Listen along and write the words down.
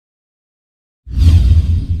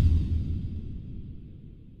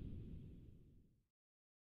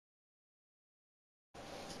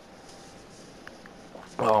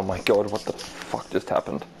Oh my god, what the fuck just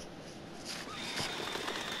happened?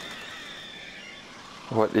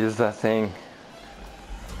 What is that thing?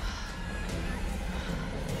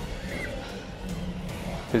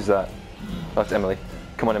 Who's that? Oh, it's Emily.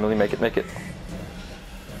 Come on, Emily, make it, make it.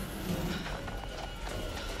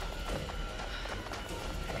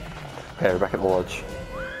 Okay, we're back at the lodge.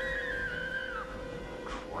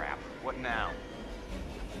 Crap, what now?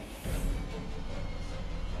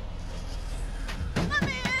 Let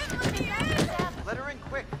me in! Let me in! Let her in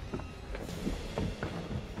quick.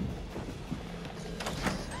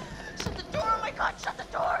 Shut the door! Oh my god, shut the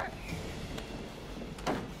door!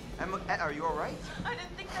 Emma, are you alright? I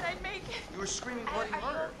didn't think that I'd make it. You were screaming bloody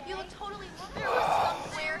murder. You look totally lost. There was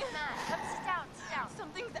something. Where's Matt? Sit down, sit down.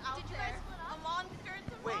 Something's out there. A monster.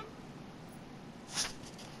 It's a Wait.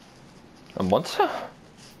 A monster?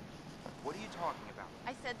 What are you talking about?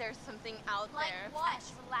 I said there's something out Like there. what?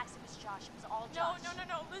 Relax, it was Josh. It was all No, Josh.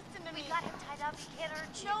 no. Listen to me. We got him tied up. He can't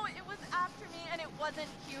hurt you. No, it was after me and it wasn't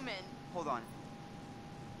human. Hold on.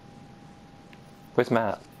 Where's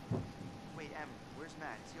Matt? Wait, Em, where's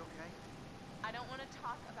Matt? Is he okay? I don't want to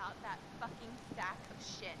talk about that fucking sack of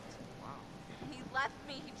shit. Wow. He left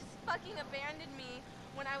me. He just fucking abandoned me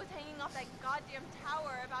when I was hanging off that goddamn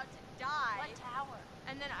tower about to die. What tower?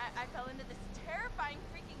 And then I fell into this terrifying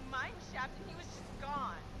freaking mine shaft and he was just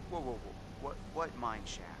gone. Whoa. What mine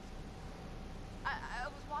shaft? I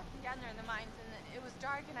was walking down there in the mines and it was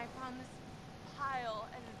dark and I found this pile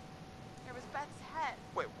and there was Beth's head.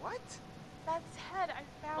 Wait, what? Beth's head, I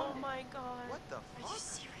found Oh it. my god. What the Are fuck? you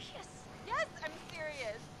serious? Yes, I'm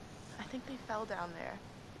serious. I think they fell down there.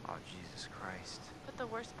 Oh, Jesus Christ. But the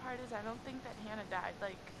worst part is I don't think that Hannah died,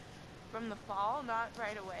 like, from the fall, not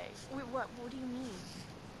right away. Wait, what do you mean?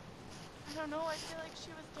 I don't know, I feel like she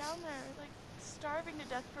was down there, like, starving to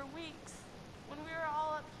death for weeks. When we were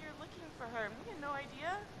all up here looking for her, and we had no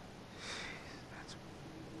idea. That's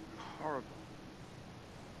horrible.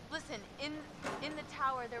 Listen, in the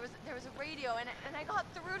tower there was a radio and I got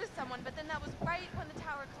through to someone, but then that was right when the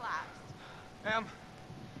tower collapsed. Em,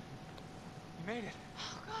 you made it.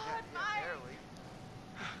 Oh God, Mike! Barely.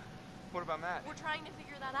 What about Matt? We're trying to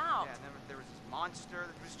figure that out. Yeah, and then there was this monster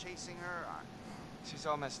that was chasing her. She's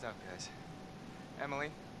all messed up, guys.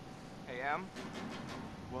 Emily? Hey, Em?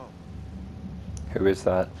 Whoa. Who is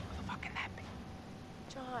that? Who the fuck can that be?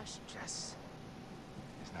 Josh. Jess.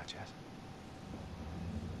 It's not Jess.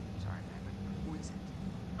 Sorry, man, but who is it?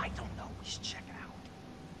 I don't know. We should check it out.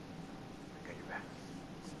 I got your back.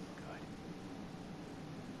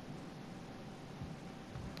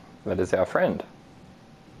 Good. That is our friend.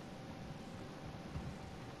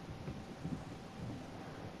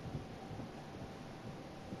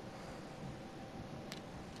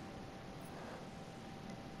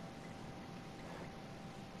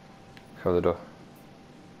 Cover the door.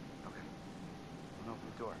 Okay. I'm gonna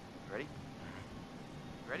open the door. Ready?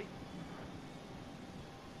 Ready?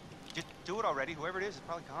 Just do it already. Whoever it is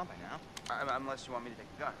probably gone by now. Unless you want me to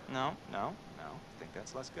take the gun. No. I think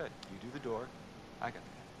that's less good. You do the door. I got the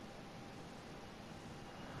gun.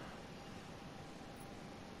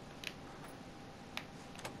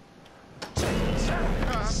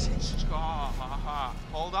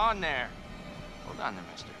 Hold on there. Hold on there,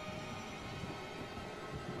 mister.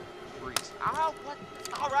 Freeze. Ow, what?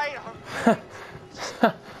 All right. Take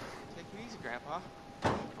it easy, Grandpa.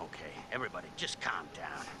 Okay, everybody, just calm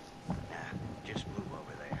down. Now, just move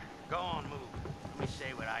over there. Go on, move. Let me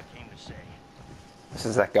say what I came to say. This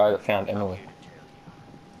is that guy that found I'm Emily. here to tell you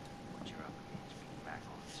what you're up against being back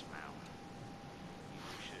on this mountain. You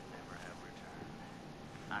should never have returned.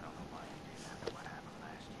 I don't know why you did after what happened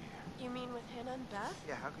last year. You mean with Hannah and Beth?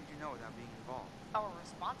 Yeah, how could you know without being involved? Our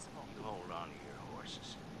responsible. You hold on to your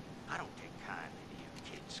horses. I don't take kindly to you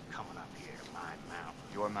kids coming up here to my mountain.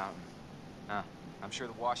 Your mountain. Huh. I'm sure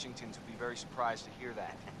the Washingtons would be very surprised to hear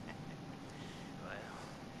that. Well,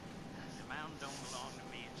 the mountain don't belong to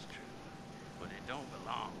me, it's true. But it don't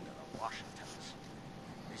belong to the Washingtons.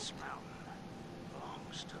 This mountain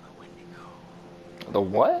belongs to the Wendigo. The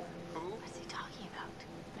what? Who? What's he talking about?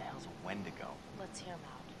 The hell's a Wendigo? Let's hear him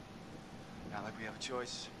out. Not like we have a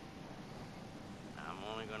choice. I'm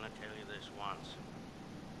only gonna tell you this once.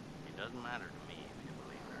 It doesn't matter to me if you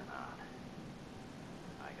believe it or not.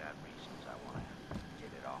 I got reasons I wanna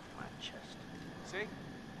get it off my chest. See?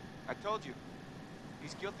 I told you.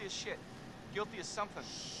 He's guilty as shit. Guilty as something.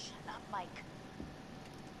 Shut up, Mike.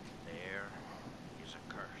 There is a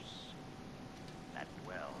curse that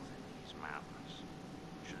dwells in these mountains.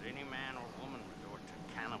 Should any man or woman resort to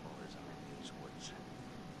cannibalism in these woods,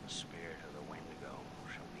 the spirit of the Wendigo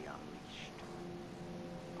shall be unleashed.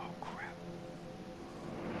 Oh, crap.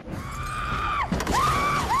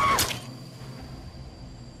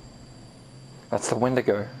 that's the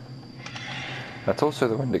Wendigo. That's also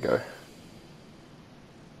the Wendigo.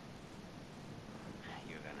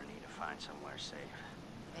 You're gonna need to find somewhere safe.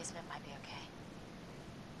 Basement might be okay.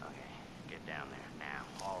 Okay, get down there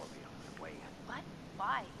now, all of you, and wait. What?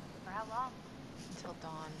 Why? For how long? Till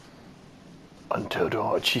dawn. Until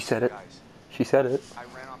dawn. She said it. Guys, She said it. I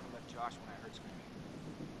ran off and left Josh when I heard screaming.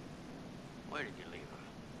 Where did you leave him?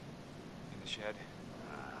 In the shed.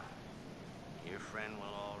 Your friend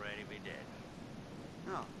will already be dead.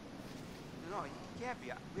 No. No, he can't be.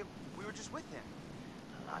 We were just with him.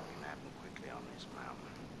 A lot can happen quickly on this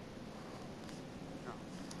mountain. No.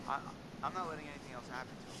 I'm not letting anything else happen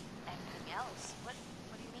to him. Anything else? What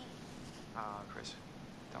do you mean? Chris,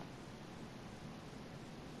 don't.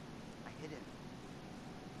 I hit him.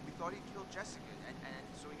 We thought he killed Jessica, and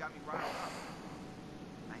so he got me riled up.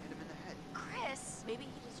 I hit him in the head. Chris! Maybe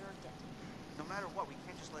he deserved it. No matter what, we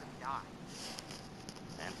can't just let him die.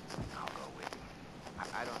 Then I'll go with you.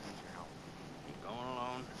 I don't need your help. You're going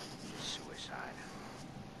alone is suicide.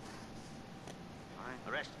 Fine.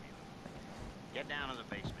 The rest of you, get down to the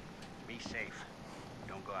basement. Be safe.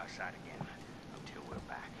 Don't go outside again until we're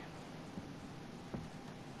back.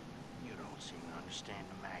 You don't seem to understand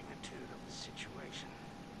the magnitude of the situation.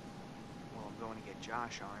 Well, I'm going to get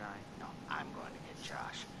Josh, aren't I? No, I'm going to get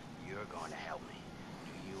Josh. You're going to help me.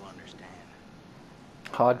 Do you understand?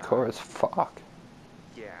 Hardcore as fuck.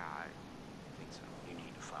 Yeah, I think so. You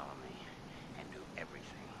need to follow me and do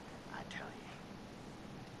everything I tell you.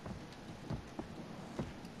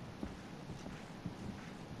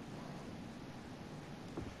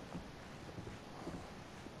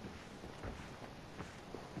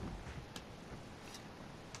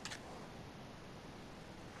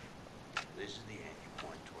 This is the end you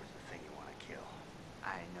point towards the thing you want to kill.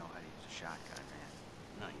 I know how to use a shotgun, man.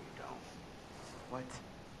 No, you don't. What?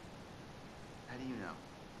 How do you know?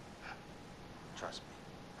 Trust me,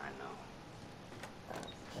 I know.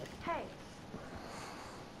 Hey,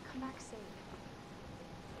 come back safe.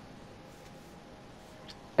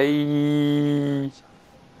 Hey.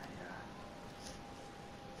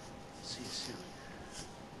 See you soon.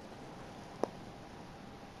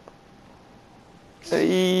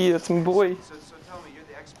 Hey, that's my boy. So tell me, you're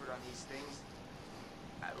the expert on these things.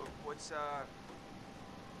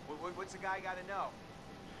 What's a guy got to know?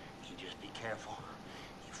 You just be careful.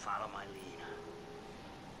 You follow my lead.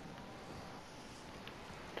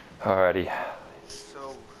 Alrighty.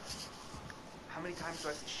 So, how many times do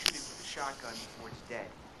I have to shoot it with a shotgun before it's dead?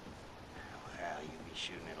 Well, you'll be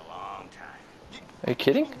shooting it a long time. Are you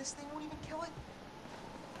kidding? You mean this thing won't even kill it?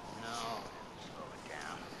 No, slow it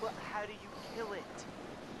down. Well, how do you kill it?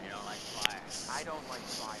 They don't like fire. I don't like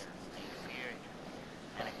fire. They fear it.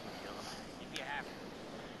 And it can kill them if you have to.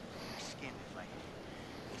 Your skin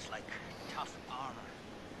is like tough armor.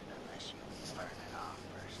 Unless you burn it off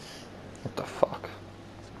first. What the fuck?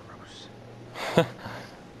 It's gross.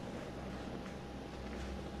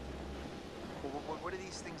 What are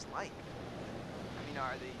these things like? I mean,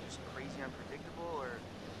 are they just crazy unpredictable, or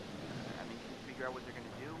I mean, can you figure out what they're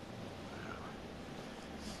gonna do?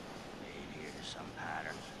 They adhere to some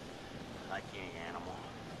pattern. Like any animal.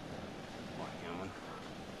 Or human.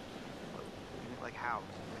 Like how?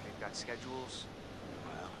 Like they've got schedules?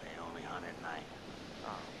 Well, they only hunt at night.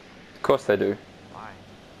 Oh, Of course they do. why?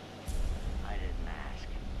 I didn't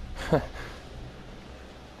ask.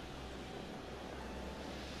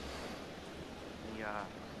 Any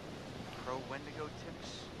pro Wendigo tips?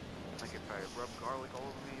 Like if I rub garlic all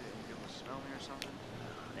over me, they won't be able to smell me or something?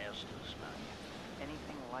 They'll still smell you.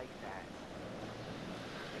 Anything like that?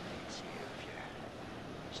 They can see you if you're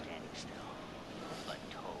standing still. Like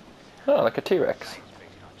toads. Oh, like a T-Rex. Science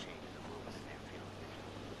based on changes of movement in their field of vision.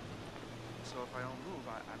 So if I don't move,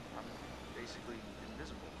 I'm basically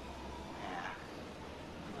invisible. Yeah.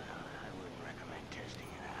 Well, I wouldn't recommend testing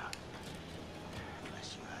it out.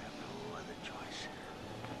 Unless you have no other choice.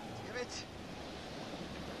 Damn it!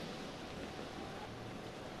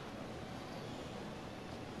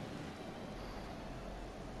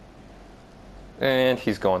 And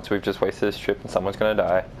he's gone, so we've just wasted this trip and someone's gonna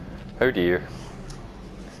die. Oh dear. Damn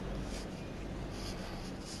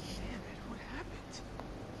it, what happened?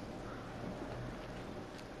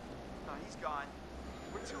 Oh, he's gone.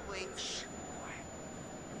 We're too late. Shh. Quiet.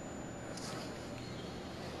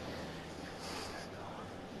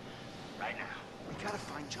 Right now. We gotta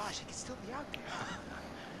find Josh. He could still be out there.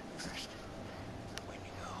 First, the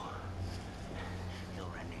Wendigo.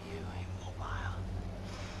 He'll render you immobile.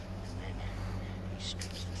 And then he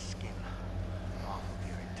strips the skin off of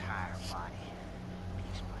your entire body,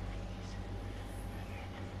 piece by piece.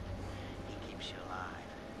 He keeps you alive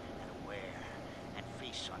and aware and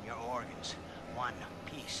feasts on your organs,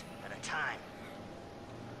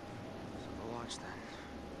 much then.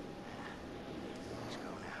 Let's go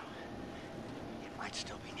now. It might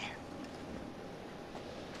still be near.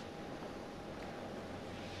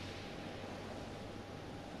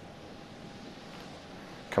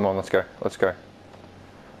 Come on, let's go. Let's go.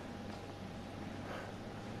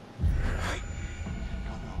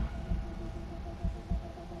 Don't move.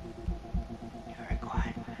 Be very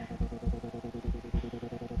quiet.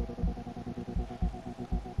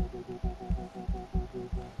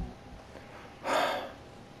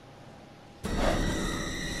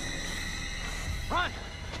 Run!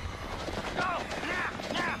 Go! Now!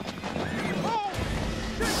 Now! Oh!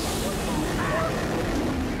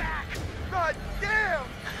 Back! God damn!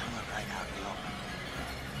 Look right out in the open.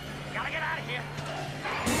 Gotta get out of here.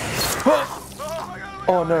 Oh my God!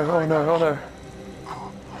 Oh no, oh no, oh no.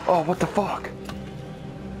 Oh, what the fuck?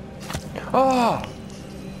 Oh!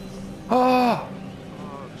 Oh!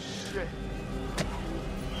 Oh shit!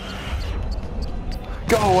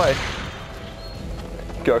 Go away!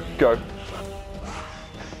 Go, go.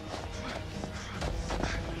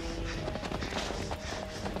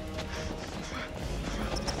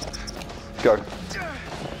 Go.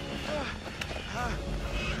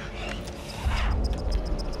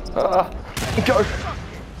 Go!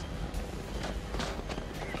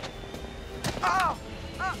 Ah!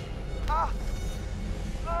 Ah! Ah!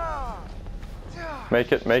 Ah! Yeah.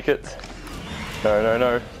 Make it, make it. No, no,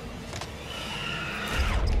 no.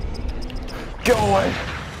 Go away!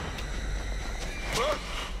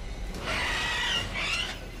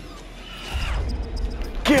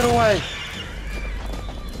 Get away!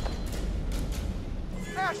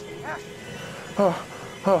 Ash! Ash! Oh,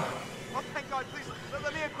 oh, Oh, thank God! Please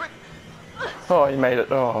let me in quick. oh, you made it.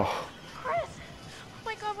 Oh, Chris! Oh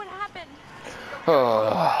my God, what happened?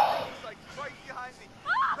 oh, He's like right behind me.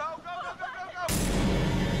 Go! Go! Go! Go! Go!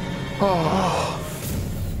 Go! oh.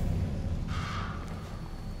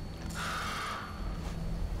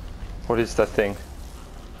 What is that thing?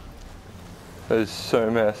 That is so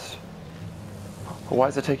messed. Why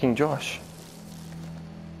is it taking Josh?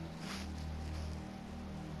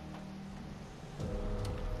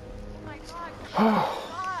 Oh my God. Oh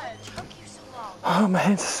God. Took you so long. Oh, my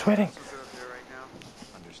hands are sweating. So good up there right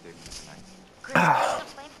now. Understatement of the night. Chris,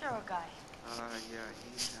 who's the flamethrower guy? Yeah,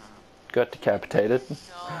 he Got decapitated. No.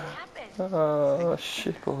 What happened? Oh,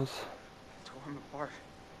 shitballs. tore him apart.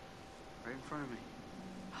 Right in front of me.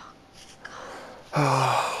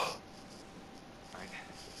 Oh, Right.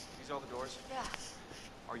 These all the doors? Yeah.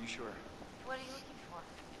 Are you sure? What are you looking for?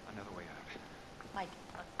 Another way out. Mike,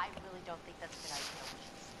 look, I really don't think that's a good idea. We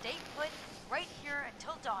should stay put right here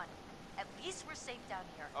until dawn. At least we're safe down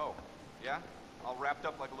here. Oh, yeah? All wrapped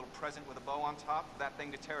up like a little present with a bow on top? That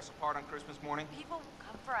thing to tear us apart on Christmas morning? People will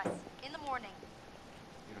come for us in the morning.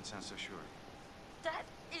 You don't sound so sure. That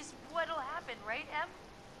is what'll happen, right, Em?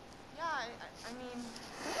 Yeah, I mean,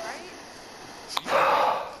 right?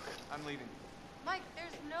 I'm leaving. Mike,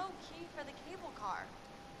 there's no key for the cable car.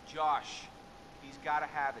 Josh. He's gotta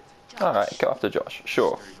have it. alright, go after Josh.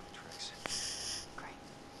 Sure. Dirty little tricks. Great.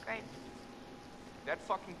 Great. That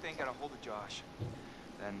fucking thing got a hold of Josh.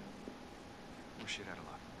 Then we're shit out of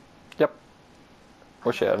luck. Yep.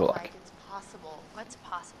 We're shit out of luck. Mike, it's possible. What's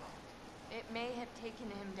possible? It may have taken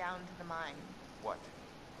him down to the mine. What?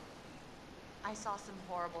 I saw some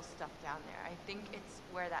horrible stuff down there. I think it's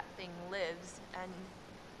where that thing lives, and...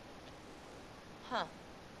 Huh.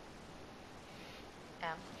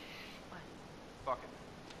 Em? What? Fuck it.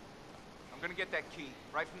 I'm gonna get that key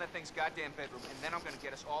right from that thing's goddamn bedroom, and then I'm gonna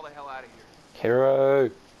get us all the hell out of here. Hero.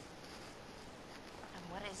 And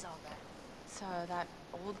what is all that? So that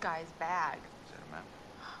old guy's bag. Is that a map?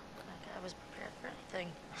 Like I was prepared for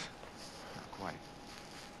anything. Not quite.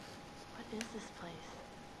 What is this place?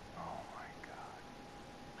 Oh my god.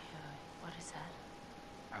 Wait, what is that?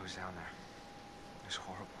 I was down there. It was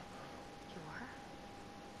horrible. You were?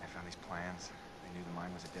 I found these plans. They knew the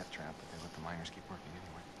mine was a death trap, but they let the miners keep working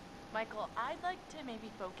anyway. Michael, I'd like to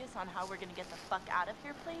maybe focus on how we're gonna get the fuck out of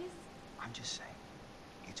here, please. I'm just saying,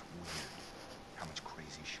 it's weird how much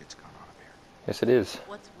crazy shit's gone on up here. Yes, it is.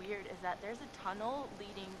 What's weird is that there's a tunnel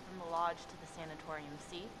leading from the lodge to the sanatorium,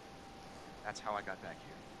 see? That's how I got back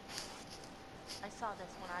here. I saw this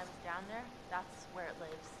when I was down there. That's where it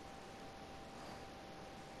lives.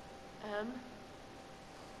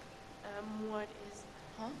 What is...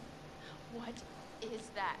 Huh? What is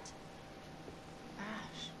that?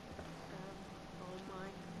 Ash.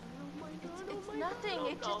 Oh my God, it's nothing. No,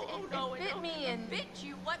 It no, just, oh it no, bit no. me and... Bit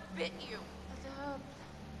you? What bit you?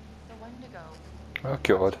 The Wendigo. Oh,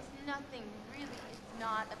 God. It's nothing, really. It's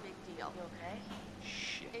not a big deal. You okay?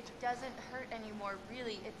 Shit. It doesn't hurt anymore,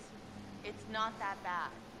 really. It's not that bad.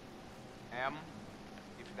 Em,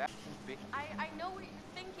 if that big... I know what you're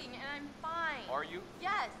thinking, and I'm fine. Are you?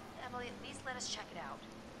 Yes. Emily, at least let us check it out.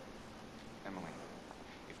 Emily,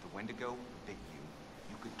 if the Wendigo bit you,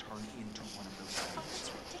 you could turn into one of those Oh, things.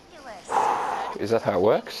 that's ridiculous. Is that how it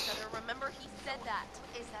works? Remember, he said that.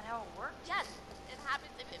 Is that how it worked? Yes. It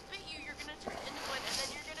happens if it bit you, you're gonna turn into one, and then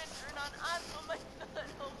you're gonna turn on us. Oh my god.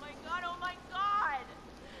 Oh my god. Oh my god.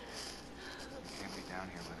 You can't be down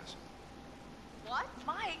here with us. What?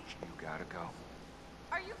 Mike! You gotta go.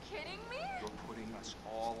 Are you kidding me? You're putting us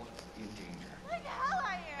all in danger. Like hell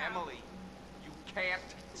I am. Emily, you can't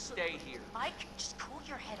stay here. Mike, just cool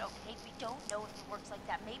your head, okay? We don't know if it works like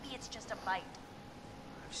that. Maybe it's just a bite.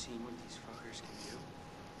 I've seen what these fuckers can do.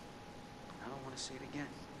 I don't want to see it again.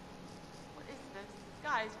 What is this?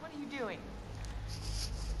 Guys, what are you doing?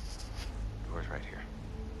 Door's right here.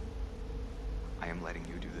 I am letting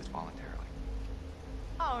you do this voluntarily.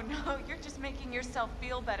 Oh no, you're just making yourself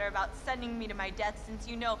feel better about sending me to my death since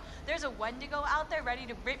you know there's a Wendigo out there ready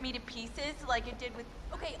to rip me to pieces like it did with...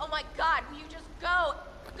 Okay, oh my god, will you just go?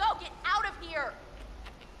 Go, get out of here!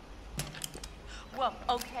 Whoa,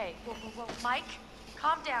 okay. Whoa. Mike,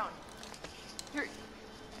 calm down. You're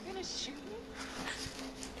gonna shoot me?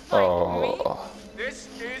 Oh. This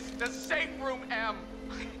is the safe room, Em.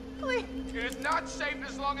 Please, It is not safe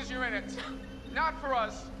as long as you're in it. Not for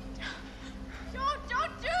us.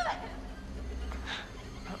 don't do this!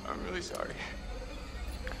 I'm really sorry.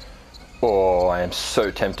 Oh, I am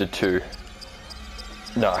so tempted to.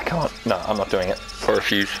 No, I can't. No, I'm not doing it. I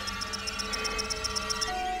refuse. I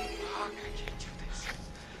can't do this.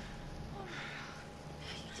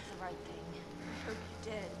 You did the right thing. I hope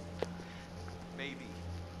you did. Maybe.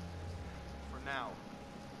 For now.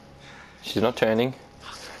 She's not turning.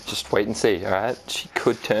 Just wait and see, alright? She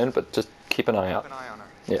could turn, but just keep an eye Keep out. an eye on her.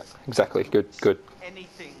 Yeah, exactly. Good.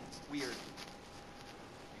 Anything weird. You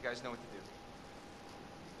guys know what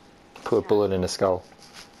to do. Put a bullet in her skull.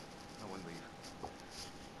 No one leave.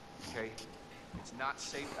 Okay? It's not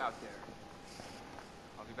safe out there.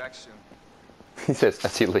 I'll be back soon. He says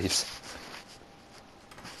as he leaves.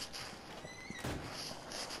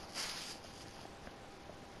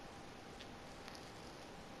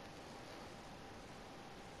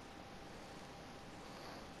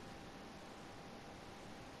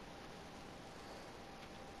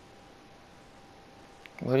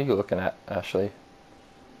 What are you looking at, Ashley?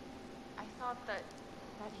 I thought that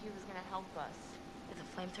he was gonna help us. With the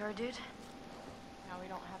flamethrower dude? Now we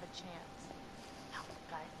don't have a chance. No,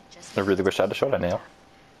 guys, it just... I really wish I had a shot at now.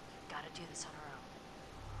 Gotta do this on our own.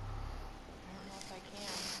 I don't know if I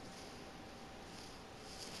can.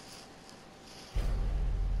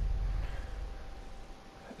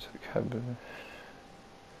 So cabin.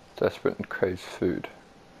 Desperate and craves food.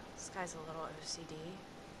 This guy's a little OCD.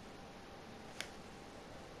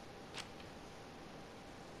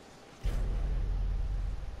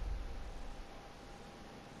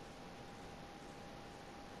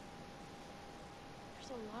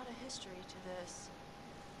 There's a lot of history to this.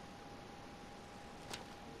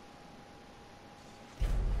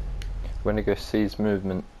 Wendigo sees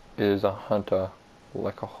movement, is a hunter,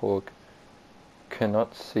 like a hawk,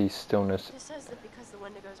 cannot see stillness. It says that because the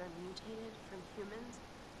Wendigos are mutated from humans,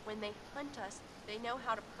 when they hunt us, they know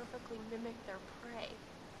how to perfectly mimic their prey.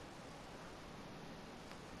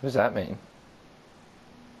 What does that mean?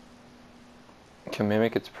 Can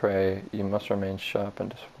mimic its prey, you must remain sharp and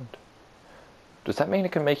disciplined. Does that mean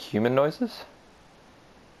it can make human noises?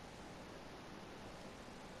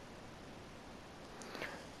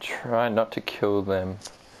 Try not to kill them.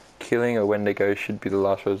 Killing a Wendigo should be the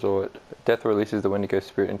last resort. Death releases the Wendigo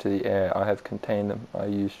spirit into the air. I have contained them. I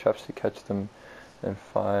use traps to catch them and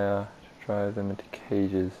fire to drive them into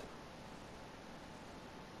cages.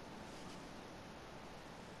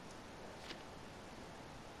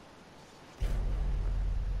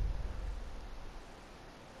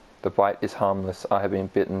 The bite is harmless. I have been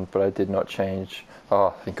bitten, but I did not change.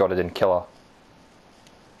 Oh, thank God I didn't kill her.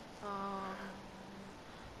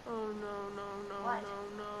 Oh no, What?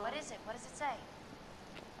 no. What is it? What does it say?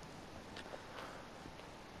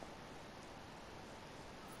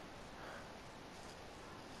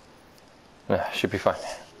 Nah, should be fine.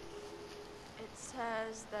 It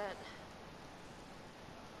says that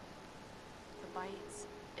the bites,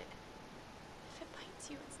 if it bites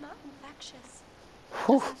you, it's not infectious. It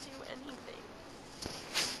Whew. doesn't do anything.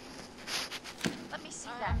 Let me see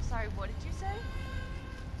that. I'm sorry, what did you say?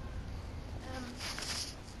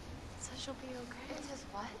 It says you'll be okay. It says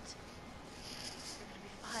what? You're gonna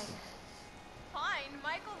be fine. Fine,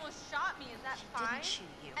 Mike almost shot me, is that She fine? didn't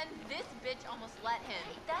shoot you. And this bitch almost let him.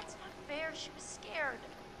 Hey, that's not fair. She was scared.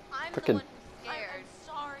 I'm Frickin' the one who's scared. I'm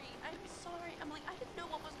sorry. I'm sorry. Emily, I didn't know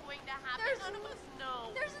what was going to happen. None of us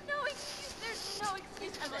know. There's no excuse. There's no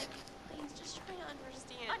excuse. Emily, please, just try to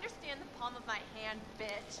understand. Understand the palm of my hand,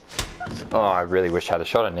 bitch. Oh, I really wish I had a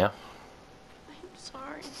shot at now. I'm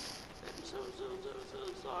sorry. I'm so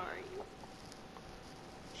sorry.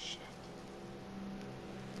 Shit.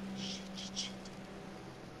 Shit.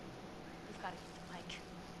 We've got to get to Mike.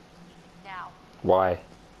 Now. Why?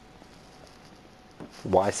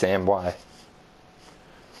 Why, Sam? Why?